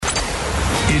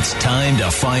It's time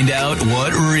to find out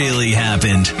what really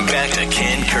happened. Back to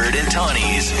Ken, Kurt, and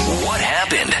Tawnee's What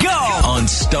Happened? Go! On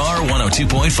Star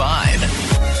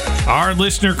 102.5. Our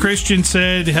listener Christian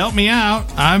said, help me out.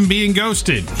 I'm being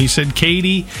ghosted. He said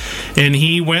Katie and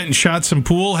he went and shot some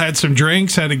pool, had some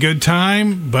drinks, had a good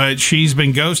time, but she's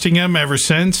been ghosting him ever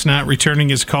since, not returning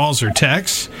his calls or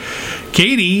texts.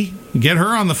 Katie, get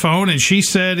her on the phone, and she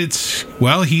said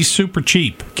he's super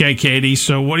cheap. Okay, Katie,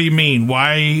 so what do you mean?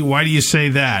 Why do you say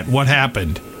that? What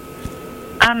happened?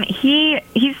 He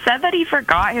said that he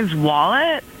forgot his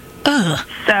wallet. Ugh.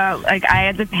 So, I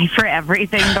had to pay for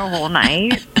everything the whole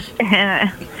night.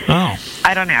 Oh.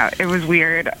 I don't know. It was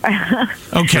weird.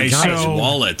 Okay, his so...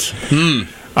 wallet.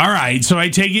 All right, so I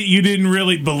take it you didn't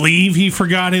really believe he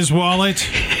forgot his wallet?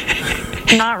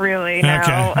 Not really, no.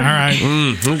 Okay, all right.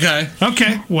 Okay.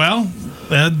 Okay, well,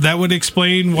 that would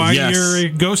explain why you're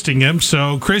ghosting him.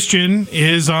 So Christian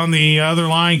is on the other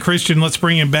line. Christian, let's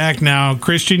bring him back now.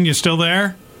 Christian, you still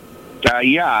there?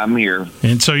 Yeah, I'm here.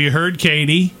 And so you heard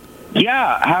Katie.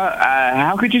 Yeah,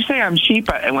 how could you say I'm cheap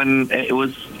when it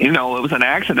was, it was an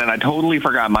accident? I totally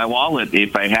forgot my wallet.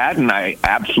 If I hadn't, I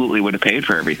absolutely would have paid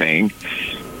for everything.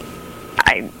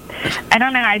 I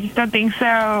don't know. I just don't think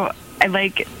so.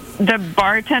 The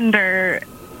bartender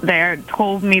there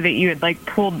told me that you had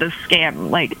pulled the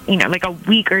scam a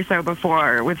week or so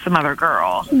before with some other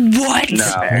girl. What?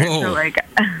 No.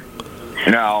 So,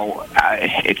 no,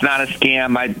 it's not a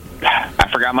scam. I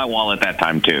forgot my wallet that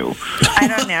time too. I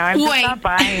don't know. I'm just not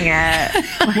buying it.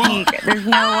 There's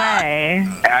no way.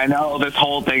 I know this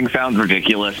whole thing sounds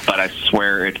ridiculous, but I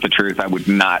swear it's the truth. I would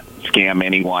not scam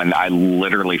anyone. I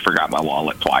literally forgot my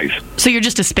wallet twice. So you're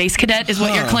just a space cadet, is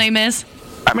what your claim is?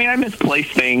 I mean, I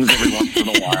misplace things every once in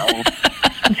a while.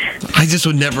 I just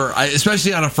would never,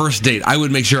 especially on a first date, I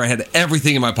would make sure I had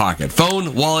everything in my pocket.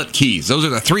 Phone, wallet, keys. Those are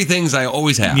the three things I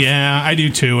always have. Yeah, I do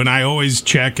too, and I always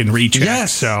check and recheck.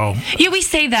 Yes. So. Yeah, we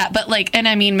say that, but and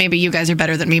I mean, maybe you guys are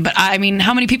better than me, but I mean,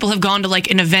 how many people have gone to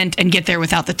an event and get there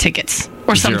without the tickets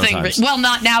or something? Times. Well,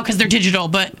 not now because they're digital,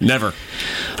 but. Never.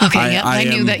 Okay, I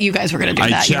knew that you guys were going to do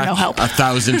that. You're no help.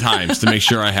 1,000 times to make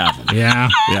sure I have them. Yeah.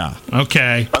 Yeah.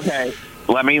 Okay. Okay.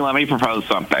 Let me propose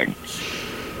something.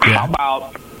 Yeah. How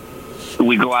about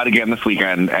we go out again this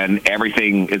weekend and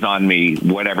everything is on me,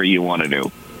 whatever you want to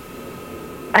do?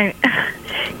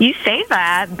 You say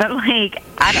that, but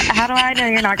how do I know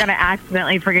you're not going to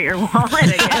accidentally forget your wallet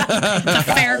again? It's a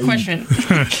fair question.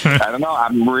 I don't know.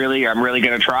 I'm really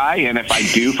going to try, and if I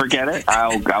do forget it,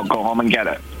 I'll go home and get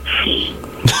it.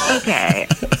 Okay.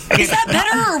 Is that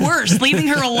better or worse, leaving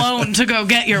her alone to go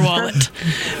get your wallet?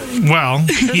 Well,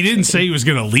 he didn't say he was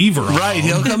going to leave her alone. Right,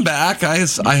 he'll come back, I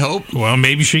hope. Well,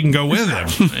 maybe she can go with him.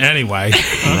 Anyway.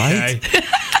 Okay. Right?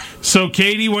 So,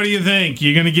 Katie, what do you think?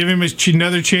 You going to give him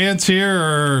another chance here,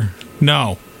 or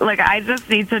no? I just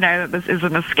need to know that this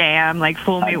isn't a scam.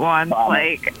 Fool me once.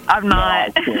 I'm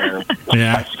not. No,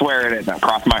 Yeah. I swear it isn't.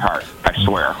 Cross my heart. I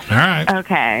swear. All right.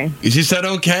 Okay. She said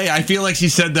okay. I feel like she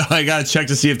said, though, I got to check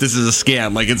to see if this is a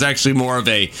scam. It's actually more of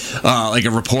a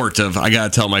report of, I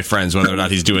got to tell my friends whether or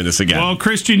not he's doing this again. Well,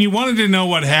 Christian, you wanted to know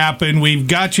what happened. We've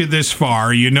got you this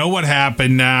far. You know what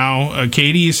happened now.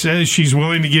 Katie says she's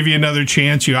willing to give you another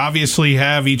chance. You obviously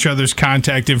have each other's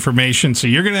contact information, so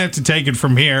you're going to have to take it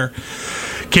from here.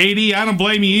 Katie, I don't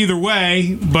blame you either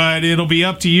way, but it'll be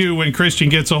up to you when Christian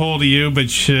gets a hold of you. But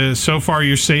so far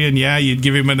you're saying, you'd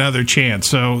give him another chance.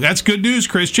 So that's good news,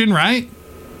 Christian, right?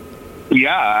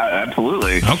 Yeah,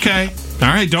 absolutely. Okay. All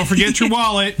right, don't forget your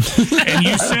wallet. And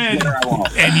you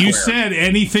said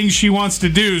anything she wants to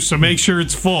do, so make sure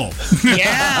it's full.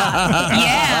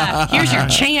 Yeah. Here's your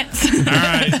chance. All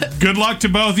right. Good luck to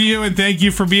both of you, and thank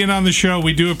you for being on the show.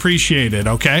 We do appreciate it,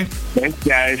 okay? Thanks,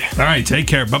 guys. All right, take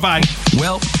care. Bye-bye.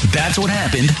 Well, that's what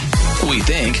happened. We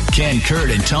think Ken, Kurt,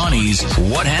 and Tawnee's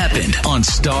What Happened on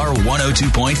Star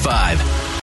 102.5.